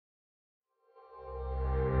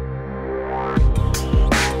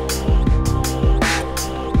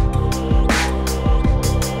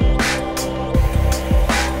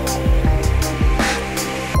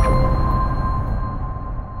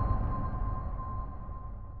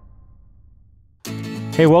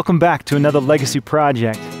Hey, welcome back to another legacy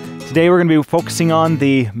project. Today we're going to be focusing on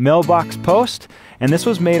the mailbox post, and this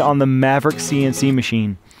was made on the Maverick CNC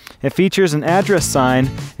machine. It features an address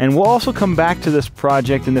sign, and we'll also come back to this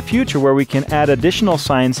project in the future where we can add additional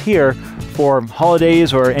signs here for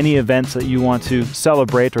holidays or any events that you want to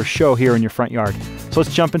celebrate or show here in your front yard. So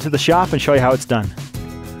let's jump into the shop and show you how it's done.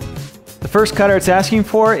 The first cutter it's asking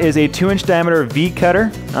for is a 2-inch diameter V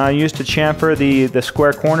cutter used to chamfer the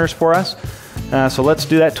square corners for us. So let's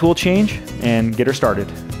do that tool change and get her started.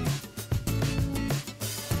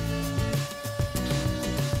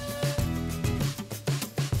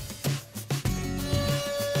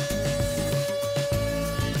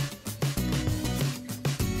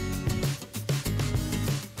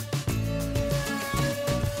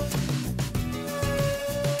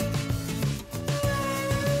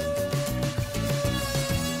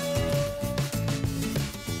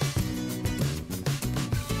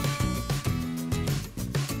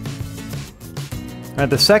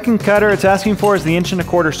 The second cutter it's asking for is the 1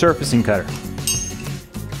 1/4" surfacing cutter.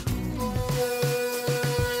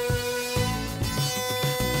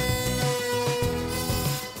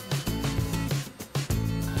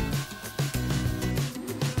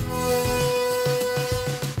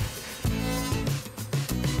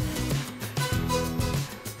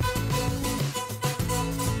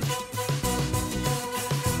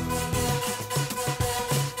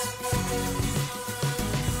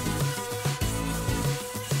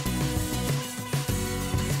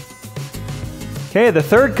 Okay, the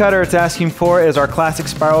third cutter it's asking for is our classic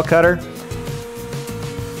spiral cutter.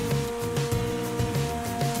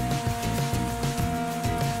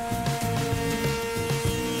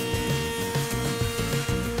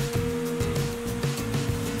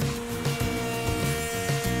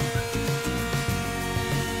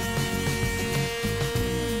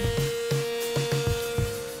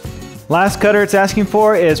 Last cutter it's asking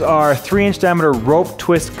for is our 3-inch diameter rope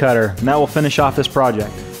twist cutter, and that will finish off this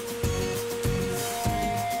project.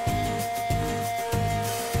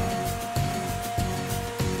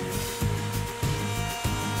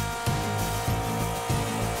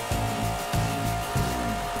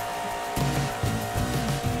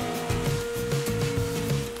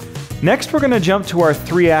 Next, we're going to jump to our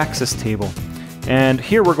 3-axis table, and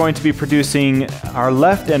here we're going to be producing our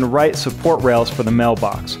left and right support rails for the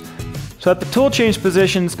mailbox. So at the tool change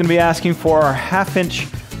position, it's going to be asking for our 1/2-inch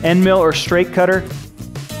end mill or straight cutter.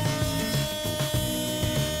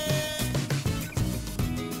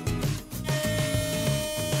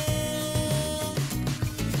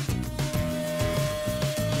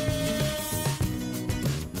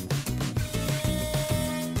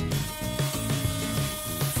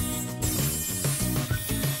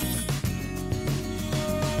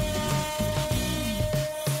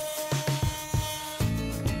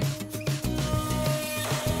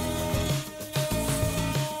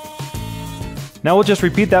 Now we'll just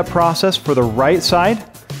repeat that process for the right side,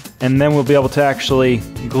 and then we'll be able to actually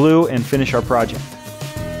glue and finish our project.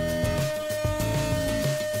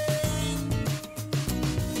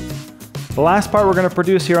 The last part we're going to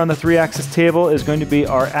produce here on the 3-axis table is going to be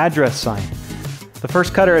our address sign. The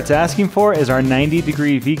first cutter it's asking for is our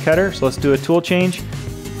 90-degree V cutter, so let's do a tool change.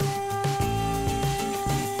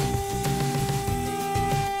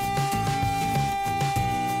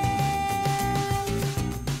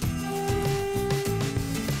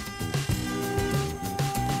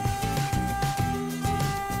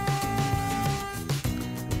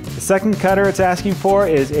 The second cutter it's asking for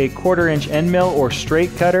is a 1/4-inch end mill or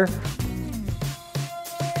straight cutter.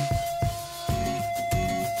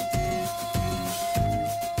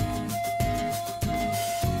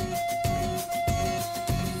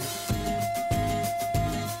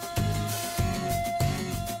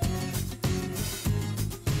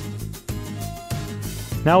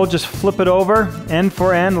 Now we'll just flip it over end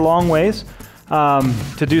for end long ways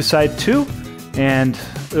to do side 2, and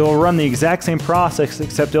it will run the exact same process,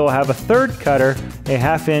 except it will have a third cutter, a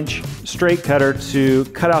 1/2-inch straight cutter, to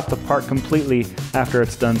cut out the part completely after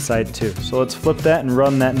it's done side 2. So let's flip that and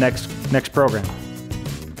run that next program.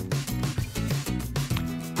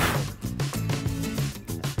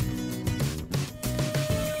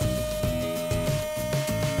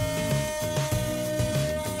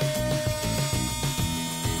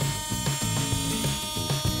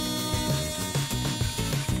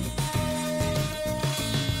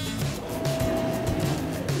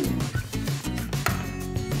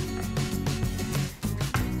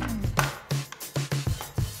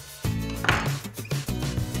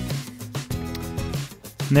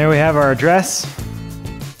 And there we have our address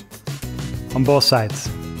on both sides.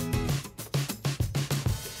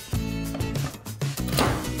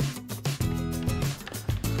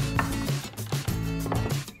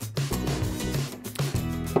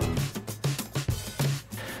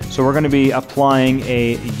 So we're going to be applying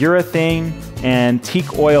a urethane and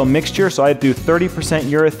teak oil mixture. So I do 30%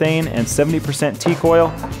 urethane and 70% teak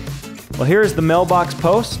oil. Well, here's the mailbox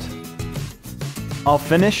post, all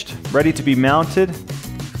finished, ready to be mounted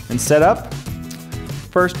and set up.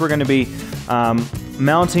 First, we're going to be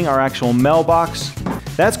mounting our actual mailbox.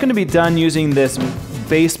 That's going to be done using this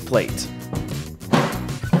base plate.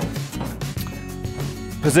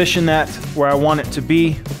 Position that where I want it to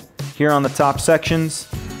be here on the top sections.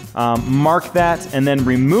 Mark that and then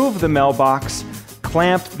remove the mailbox,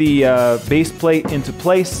 clamp the base plate into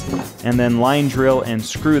place, and then line drill and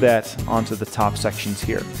screw that onto the top sections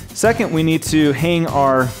here. Second, we need to hang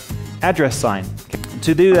our address sign.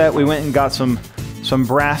 To do that, we went and got some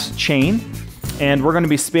brass chain, and we're going to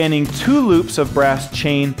be spanning 2 loops of brass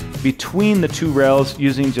chain between the 2 rails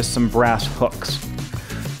using just some brass hooks.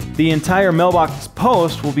 The entire mailbox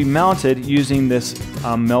post will be mounted using this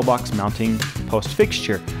mailbox mounting post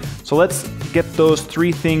fixture. So let's get those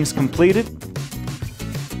 3 things completed.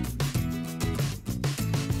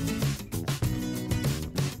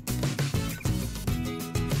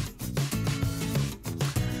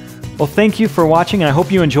 Well, thank you for watching, and I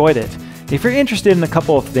hope you enjoyed it. If you're interested in a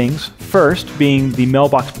couple of things, first being the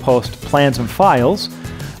mailbox post plans and files,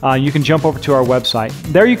 you can jump over to our website.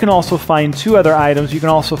 There you can also find 2 other items. You can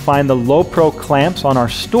also find the low pro clamps on our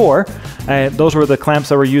store. Those were the clamps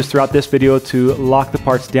that were used throughout this video to lock the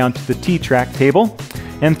parts down to the T-track table.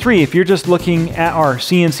 And 3, if you're just looking at our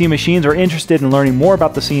CNC machines or interested in learning more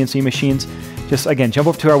about the CNC machines, just again, jump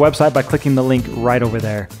over to our website by clicking the link right over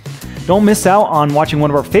there. Don't miss out on watching one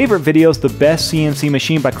of our favorite videos, The Best CNC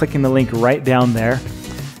Machine, by clicking the link right down there.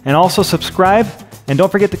 And also subscribe, and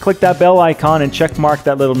don't forget to click that bell icon and check mark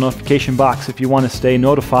that little notification box if you want to stay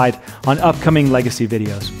notified on upcoming legacy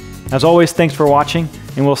videos. As always, thanks for watching,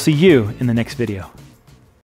 and we'll see you in the next video.